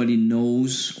 Nobody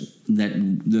knows that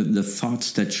the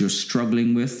thoughts that you're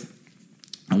struggling with.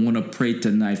 I want to pray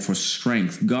tonight for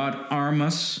strength. God, arm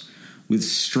us with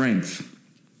strength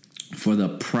for the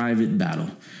private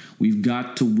battle. We've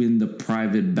got to win the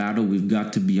private battle. We've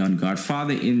got to be on guard.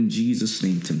 Father, in Jesus'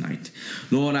 name tonight,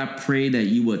 Lord, I pray that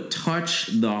you would touch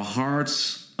the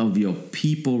hearts of your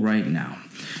people right now.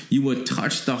 You would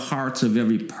touch the hearts of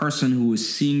every person who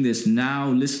is seeing this now,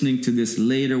 listening to this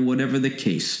later, whatever the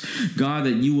case. God,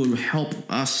 that you will help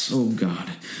us, oh God.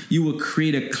 You will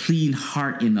create a clean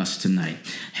heart in us tonight.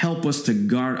 Help us to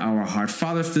guard our heart.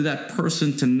 Father, to that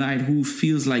person tonight who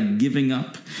feels like giving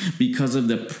up because of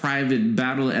the private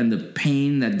battle and the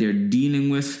pain that they're dealing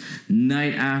with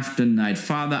night after night.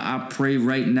 Father, I pray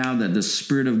right now that the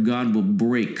Spirit of God will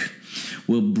break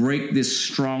this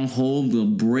stronghold, will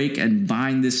break and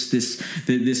bind this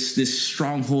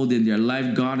stronghold in their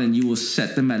life, God, and you will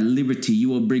set them at liberty. You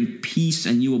will bring peace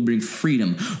and you will bring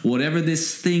freedom. Whatever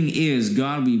this thing is,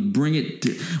 God,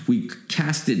 we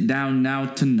cast it down now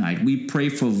tonight. We pray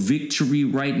for victory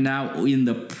right now in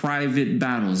the private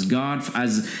battles. God,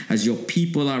 as your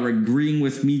people are agreeing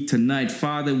with me tonight,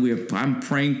 Father, I'm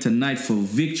praying tonight for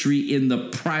victory in the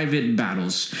private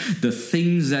battles. The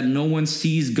things that no one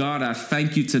sees, God, I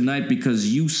thank you tonight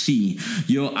because you see.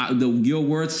 Your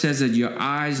word says that your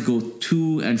eyes go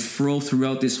to and fro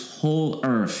throughout this whole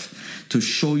earth to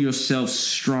show yourself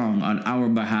strong on our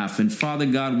behalf. And Father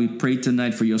God, we pray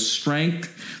tonight for your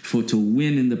strength to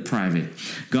win in the private.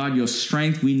 God, your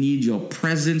strength, we need your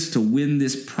presence to win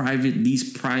these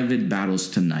private battles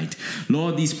tonight.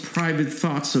 Lord, these private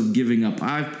thoughts of giving up,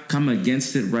 I come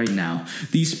against it right now.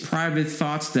 These private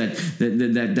thoughts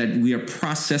that we are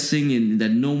processing and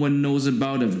that no one knows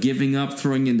about, of giving up,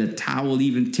 throwing in the towel,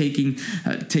 even taking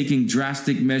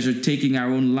drastic measure, taking our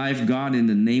own life. God, in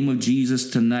the name of Jesus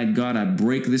tonight, God, I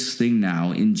break this thing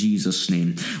now in Jesus'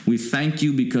 name. We thank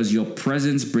you because your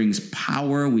presence brings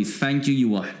power. We thank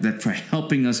you for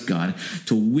helping us, God,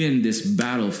 to win this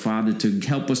battle, Father, to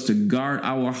help us to guard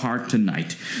our heart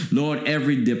tonight. Lord,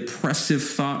 every depressive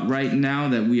thought right now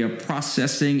that we are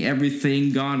processing,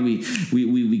 everything, God,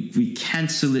 we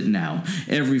cancel it now.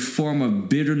 Every form of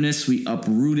bitterness, we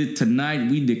uproot it tonight.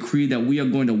 We decree that we are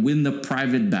going to win the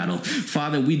private battle.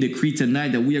 Father, we decree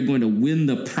tonight that we are going to win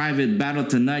the private battle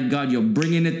tonight. God, you're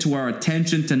bringing it to our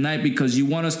attention tonight because you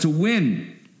want us to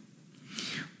win.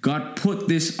 God, put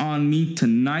this on me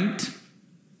tonight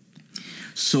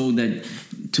so that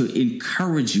to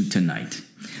encourage you tonight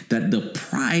that the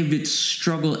private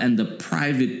struggle and the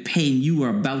private pain, you are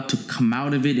about to come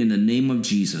out of it in the name of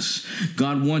Jesus.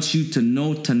 God wants you to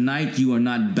know tonight you are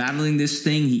not battling this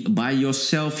thing by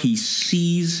yourself. He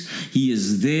sees, He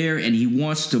is there, and He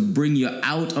wants to bring you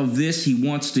out of this. He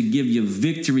wants to give you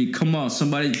victory. Come on,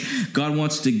 somebody. God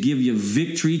wants to give you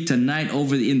victory tonight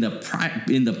over in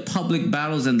the public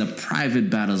battles and the private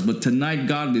battles. But tonight,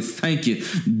 God, we thank you.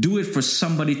 Do it for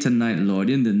somebody tonight, Lord.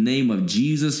 In the name of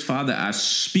Jesus, Father, I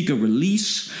speak a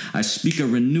release. I speak a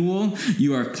renewal.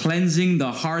 You are cleansing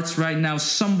the hearts right now.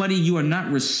 Somebody, you are not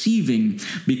receiving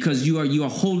because you are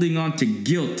holding on to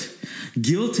guilt.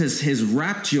 Guilt has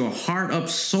wrapped your heart up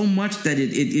so much that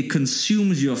it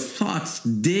consumes your thoughts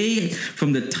day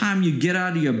from the time you get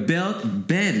out of your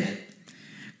bed.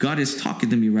 God is talking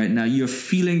to me right now. You're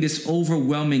feeling this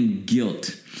overwhelming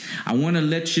guilt. I want to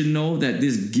let you know that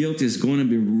this guilt is going to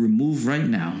be removed right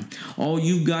now. All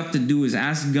you've got to do is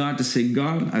ask God to say,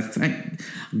 God,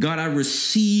 I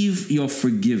receive your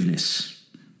forgiveness.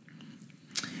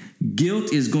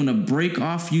 Guilt is going to break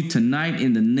off you tonight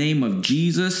in the name of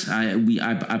Jesus.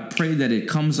 I pray that it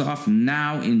comes off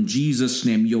now in Jesus'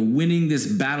 name. You're winning this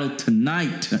battle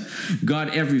tonight. God,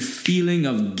 every feeling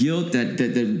of guilt that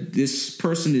this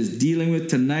person is dealing with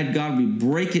tonight, God, we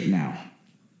break it now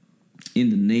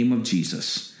in the name of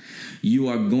Jesus. You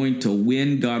are going to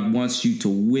win. God wants you to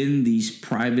win these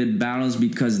private battles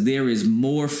because there is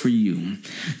more for you.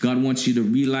 God wants you to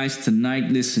realize tonight,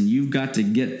 listen, you've got to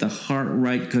get the heart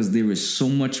right because there is so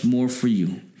much more for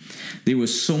you. There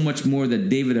was so much more that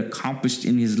David accomplished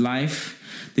in his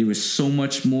life. There was so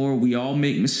much more. We all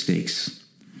make mistakes.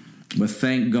 But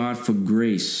thank God for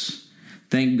grace.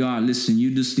 Thank God. Listen,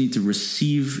 you just need to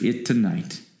receive it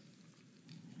tonight.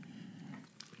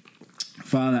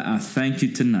 Father, I thank you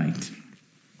tonight.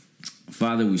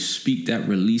 Father, we speak that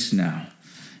release now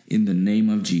in the name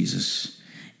of Jesus.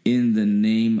 In the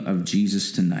name of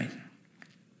Jesus tonight.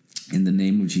 In the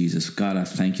name of Jesus. God, I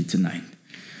thank you tonight.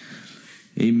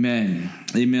 Amen.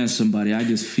 Amen, somebody. I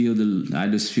just feel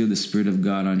the Spirit of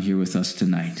God on here with us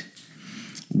tonight.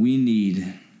 We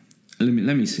need,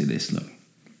 let me say this, look.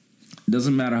 It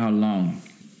doesn't matter how long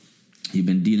you've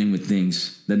been dealing with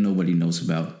things that nobody knows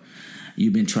about.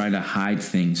 You've been trying to hide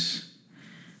things.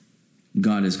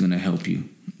 God is going to help you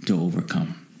to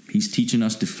overcome. He's teaching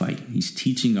us to fight. He's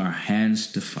teaching our hands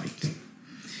to fight.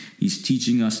 He's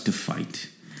teaching us to fight.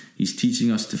 He's teaching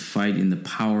us to fight in the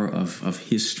power of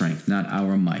His strength, not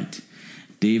our might.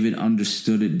 David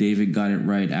understood it. David got it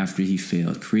right after he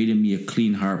failed. Create in me a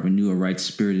clean heart, renew a right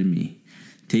spirit in me.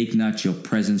 Take not your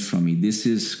presence from me. This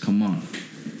is, come on.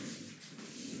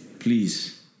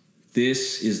 Please.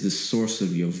 This is the source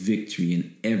of your victory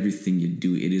in everything you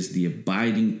do. It is the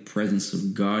abiding presence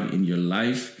of God in your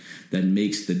life that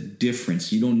makes the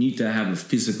difference. You don't need to have a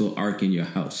physical ark in your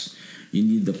house. You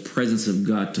need the presence of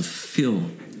God to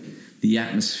fill the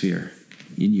atmosphere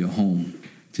in your home,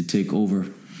 to take over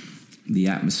the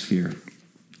atmosphere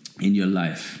in your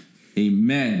life.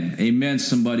 Amen. Amen,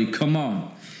 somebody. Come on.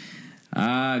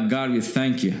 God, we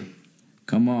thank you.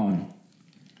 Come on.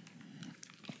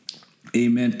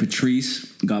 Amen,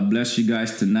 Patrice. God bless you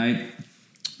guys tonight.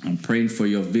 I'm praying for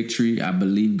your victory. I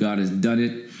believe God has done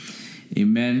it.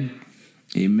 Amen.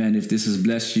 Amen. If this has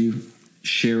blessed you,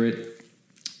 share it.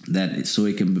 So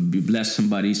it can be bless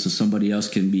somebody, so somebody else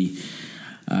can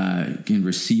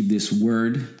receive this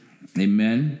word.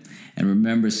 Amen. And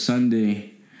remember,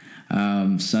 Sunday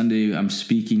I'm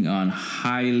speaking on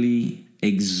highly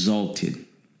exalted.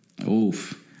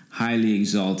 Highly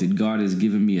exalted. God has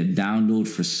given me a download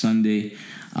for Sunday.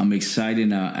 I'm excited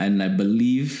now, and I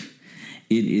believe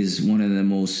it is one of the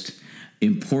most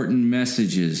important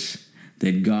messages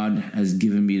that God has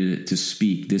given me to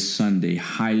speak this Sunday.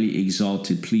 Highly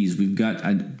exalted. Please,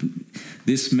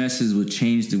 this message will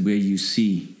change the way you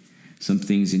see some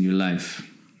things in your life.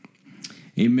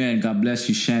 Amen. God bless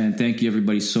you, Shannon. Thank you,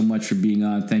 everybody, so much for being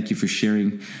on. Thank you for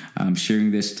sharing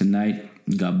this tonight.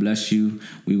 God bless you.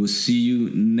 We will see you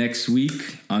next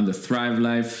week on the Thrive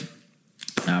Life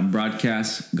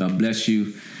broadcast. God bless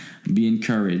you. Be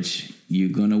encouraged.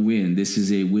 You're going to win. This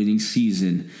is a winning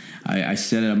season. I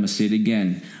said it. I'm going to say it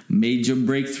again. Major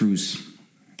breakthroughs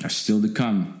are still to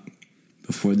come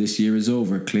before this year is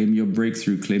over. Claim your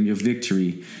breakthrough. Claim your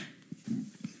victory.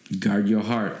 Guard your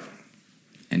heart.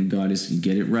 And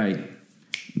get it right.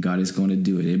 God is going to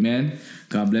do it. Amen.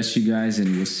 God bless you guys,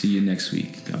 and we'll see you next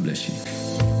week. God bless you.